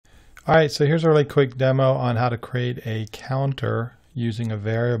All right, so here's a really quick demo on how to create a counter using a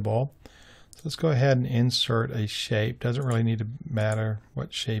variable. So let's go ahead and insert a shape. Doesn't really need to matter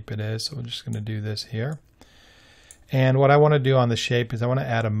what shape it is, so we're just going to do this here. And what I want to do on the shape is I want to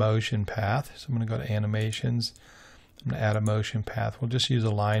add a motion path. So I'm going to go to Animations. I'm going to add a motion path. We'll just use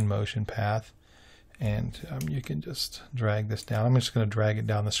a line motion path. And you can just drag this down. I'm just going to drag it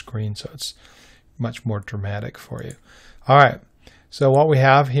down the screen so it's much more dramatic for you. All right. So what we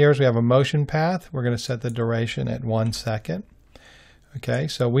have here is we have a motion path. We're going to set the duration at 1 second. Okay,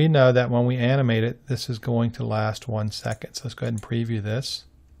 so we know that when we animate it, this is going to last 1 second. So let's go ahead and preview this.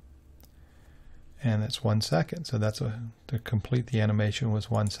 And that's 1 second. So that's to complete the animation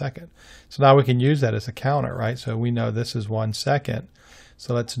was 1 second. So now we can use that as a counter, right? So we know this is 1 second.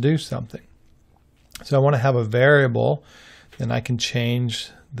 So let's do something. So I want to have a variable, then I can change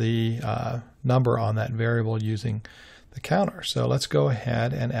the number on that variable using the counter. So let's go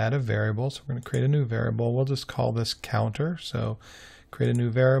ahead and add a variable. So we're going to create a new variable. We'll just call this counter. So create a new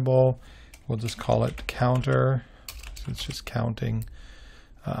variable. We'll just call it counter. So it's just counting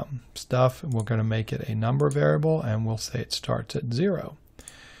stuff. And we're going to make it a number variable, and we'll say it starts at 0.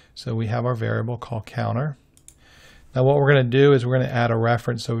 So we have our variable called counter. Now what we're going to do is we're going to add a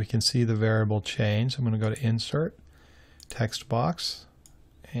reference so we can see the variable change. I'm going to go to Insert, Text Box,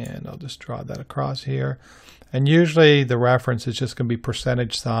 and I'll just draw that across here. And usually the reference is just going to be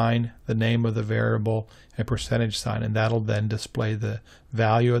 %sign, the name of the variable, and %sign, and that'll then display the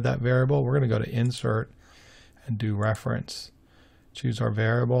value of that variable. We're going to go to Insert and do Reference. Choose our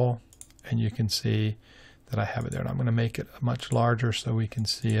variable, and you can see that I have it there. And I'm going to make it much larger so we can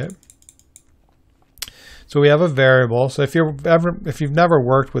see it. So we have a variable. So if you've never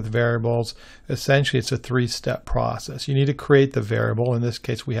worked with variables, essentially it's a 3-step process. You need to create the variable. In this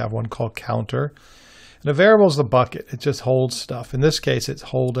case, we have one called counter. And a variable is the bucket. It just holds stuff. In this case, it's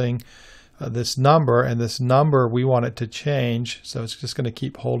holding this number, and this number we want it to change. So it's just going to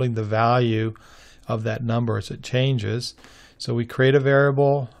keep holding the value of that number as it changes. So we create a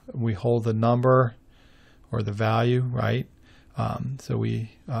variable. We hold the number or the value, right? So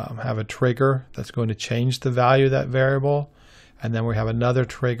we have a trigger that's going to change the value of that variable, and then we have another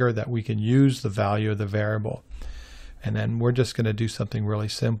trigger that we can use the value of the variable. And then we're just going to do something really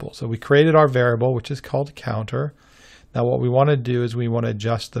simple. So we created our variable, which is called counter. Now what we want to do is we want to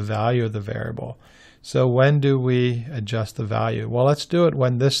adjust the value of the variable. So when do we adjust the value? Well, let's do it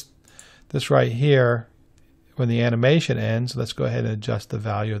when this right here, when the animation ends. Let's go ahead and adjust the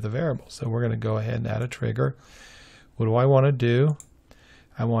value of the variable. So we're going to go ahead and add a trigger. What do I want to do?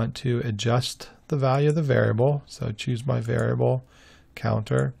 I want to adjust the value of the variable. So choose my variable,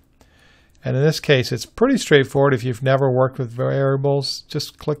 counter. And in this case, it's pretty straightforward. If you've never worked with variables,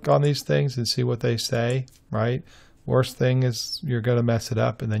 just click on these things and see what they say, right? Worst thing is you're going to mess it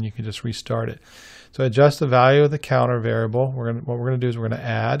up, and then you can just restart it. So adjust the value of the counter variable. What we're going to do is we're going to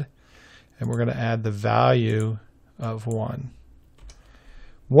add, and we're going to add the value of 1.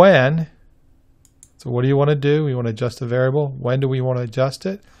 So what do you want to do? We want to adjust the variable. When do we want to adjust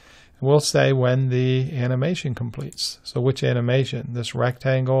it? And we'll say when the animation completes. So which animation? This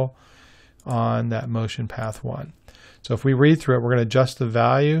rectangle on that motion path 1. So if we read through it, we're going to adjust the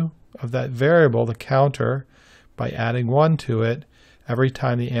value of that variable, the counter, by adding 1 to it every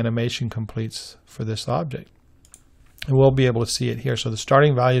time the animation completes for this object. And we'll be able to see it here. So the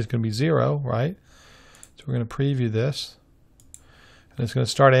starting value is going to be 0, right? So we're going to preview this, and it's going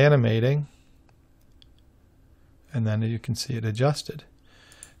to start animating, and then you can see it adjusted.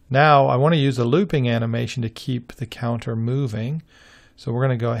 Now I want to use a looping animation to keep the counter moving. So we're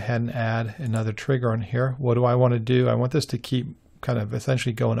going to go ahead and add another trigger on here. What do I want to do? I want this to keep kind of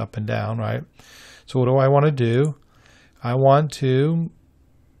essentially going up and down, right? So what do I want to do? I want to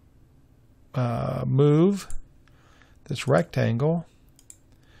move this rectangle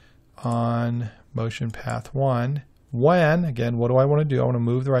on motion path 1. When, again, what do I want to do? I want to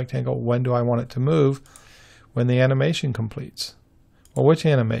move the rectangle. When do I want it to move? When the animation completes. Well, which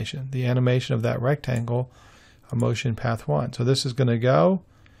animation? The animation of that rectangle on motion path 1. So this is going to go,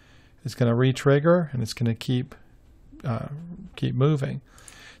 it's going to re-trigger, and it's going to keep moving.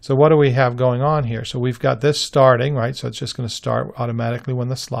 So what do we have going on here? So we've got this starting, right? So it's just going to start automatically when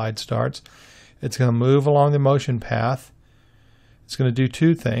the slide starts. It's going to move along the motion path. It's going to do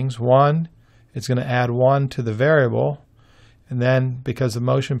 2 things. One, it's going to add 1 to the variable. And then because the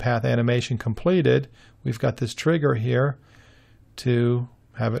motion path animation completed, we've got this trigger here to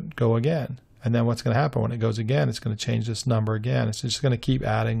have it go again. And then what's going to happen when it goes again, it's going to change this number again. It's just going to keep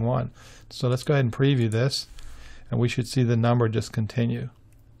adding 1. So let's go ahead and preview this, and we should see the number just continue.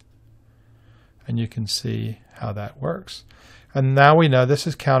 And you can see how that works. And now we know this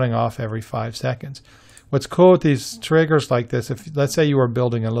is counting off every 5 seconds. What's cool with these triggers like this, if let's say you were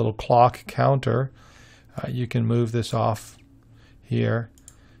building a little clock counter, you can move this off here,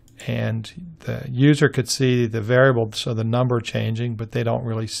 and the user could see the variable, so the number changing, but they don't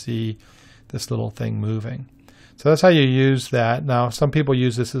really see this little thing moving. So that's how you use that. Now, some people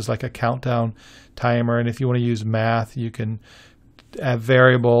use this as like a countdown timer, and if you want to use math, you can add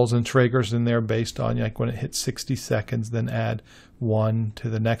variables and triggers in there based on, like when it hits 60 seconds, then add 1 to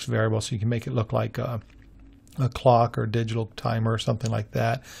the next variable, so you can make it look like a clock or digital timer or something like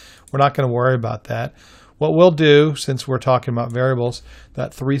that. We're not going to worry about that. What we'll do, since we're talking about variables,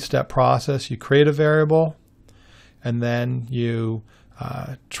 that 3-step process, you create a variable, and then you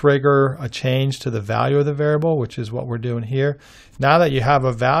trigger a change to the value of the variable, which is what we're doing here. Now that you have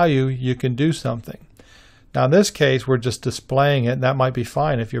a value, you can do something. Now in this case, we're just displaying it, and that might be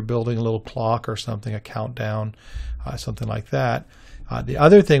fine if you're building a little clock or something, a countdown, something like that. The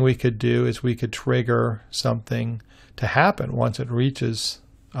other thing we could do is we could trigger something to happen once it reaches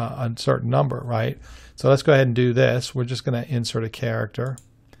a certain number, right? So let's go ahead and do this. We're just going to insert a character.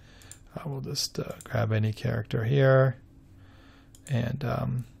 We'll just grab any character here,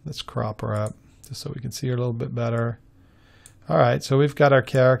 and let's crop her up just so we can see her a little bit better. All right, so we've got our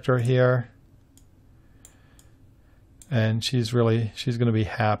character here, and she's going to be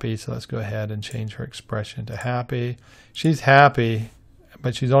happy. So let's go ahead and change her expression to happy. She's happy,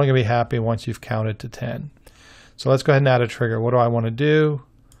 but she's only going to be happy once you've counted to 10. So let's go ahead and add a trigger. What do I want to do?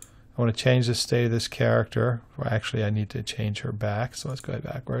 I want to change the state of this character. Well, actually, I need to change her back. So let's go ahead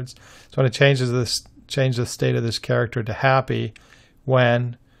backwards. So I want to change the state of this character to happy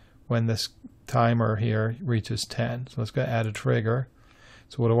when this timer here reaches 10. So let's go add a trigger.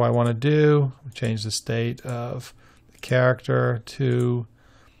 So what do I want to do? Change the state of the character to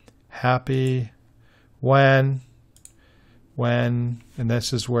happy when, and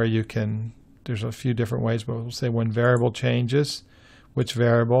this is where you can, there's a few different ways, but we'll say when variable changes. Which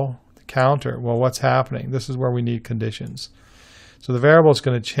variable? The counter. Well, what's happening? This is where we need conditions. So the variable is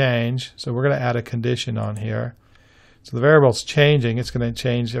going to change. So we're going to add a condition on here. So the variable is changing. It's going to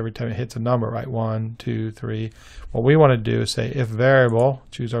change every time it hits a number, right? 1, 2, 3. What we want to do is say if variable,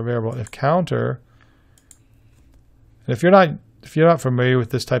 choose our variable, if counter. And if you're not familiar with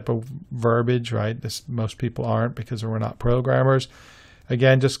this type of verbiage, right? Most people aren't because we're not programmers.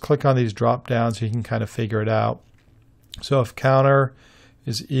 Again, just click on these drop downs so you can kind of figure it out. So if counter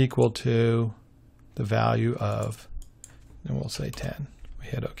is equal to the value of, and we'll say 10, we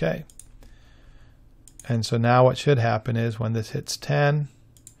hit OK. And so now what should happen is when this hits 10,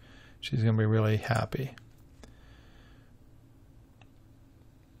 she's going to be really happy.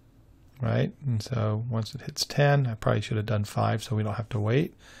 Right? And so once it hits 10, I probably should have done 5 so we don't have to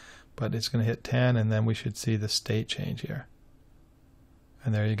wait. But it's going to hit 10, and then we should see the state change here.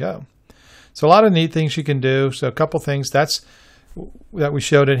 And there you go. So a lot of neat things you can do. So a couple things that we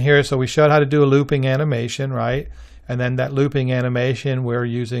showed in here. So we showed how to do a looping animation, right? And then that looping animation, we're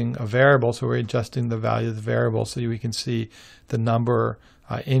using a variable. So we're adjusting the value of the variable so we can see the number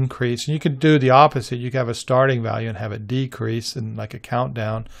increase. And you could do the opposite. You could have a starting value and have it decrease in like a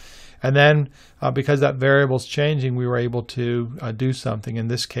countdown. And then because that variable is changing, we were able to do something. In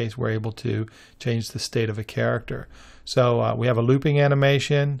this case, we're able to change the state of a character. So we have a looping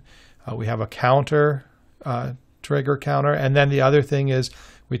animation. We have a counter, trigger counter. And then the other thing is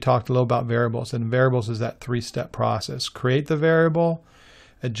we talked a little about variables. And variables is that 3-step process. Create the variable,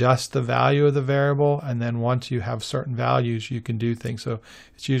 adjust the value of the variable, and then once you have certain values, you can do things. So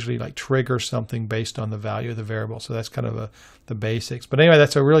it's usually like trigger something based on the value of the variable. So that's kind of the basics. But anyway,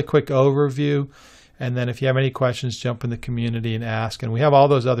 that's a really quick overview. And then if you have any questions, jump in the community and ask. And we have all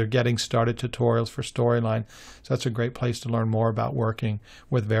those other getting started tutorials for Storyline. So that's a great place to learn more about working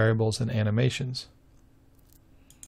with variables and animations.